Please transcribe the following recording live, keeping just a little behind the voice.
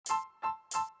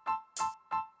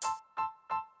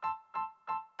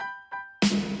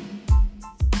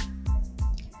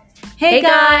Hey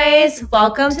guys,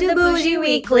 welcome to the Bougie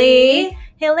Weekly.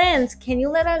 Hey Lance, can you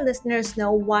let our listeners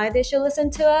know why they should listen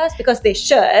to us? Because they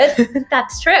should.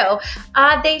 That's true.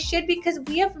 They should, because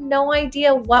we have no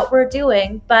idea what we're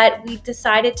doing, but we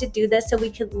decided to do this so we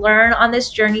could learn on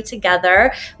this journey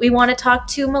together. We want to talk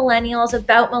to millennials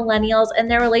about millennials and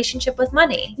their relationship with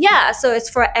money. Yeah, so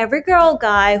it's for every girl,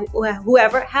 guy,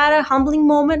 whoever had a humbling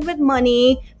moment with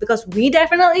money, because we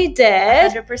definitely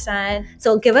did. 100%.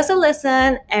 So give us a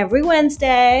listen every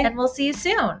Wednesday. And we'll see you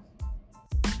soon.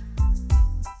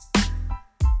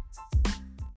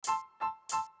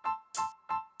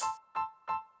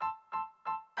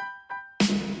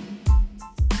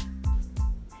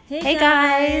 Hey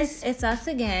guys, it's us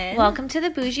again. Welcome to the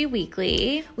Bougie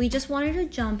Weekly. We just wanted to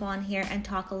jump on here and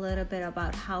talk a little bit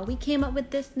about how we came up with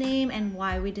this name and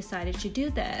why we decided to do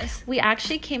this. We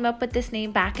actually came up with this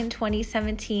name back in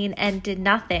 2017 and did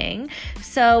nothing.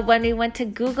 So when we went to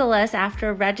Google us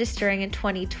after registering in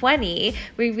 2020,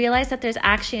 we realized that there's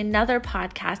actually another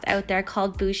podcast out there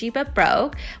called Bougie But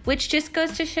Broke, which just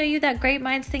goes to show you that great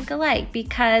minds think alike,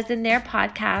 because in their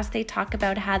podcast, they talk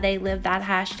about how they live that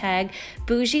hashtag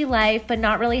bougie life, but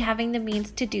not really having the means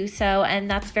to do so. And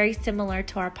that's very similar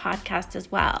to our podcast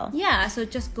as well. Yeah, so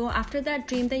just go after that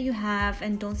dream that you have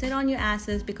and don't sit on your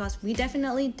asses, because we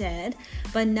definitely did.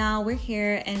 But now we're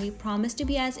here and we promise to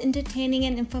be as entertaining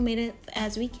and informative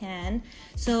as we can.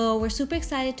 So we're super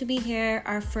excited to be here.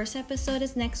 Our first episode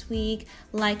is next week.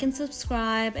 Like and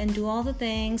subscribe and do all the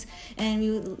things.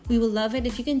 And we will love it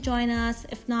if you can join us.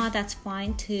 If not, that's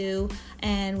fine too.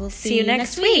 And we'll see you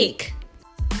next week.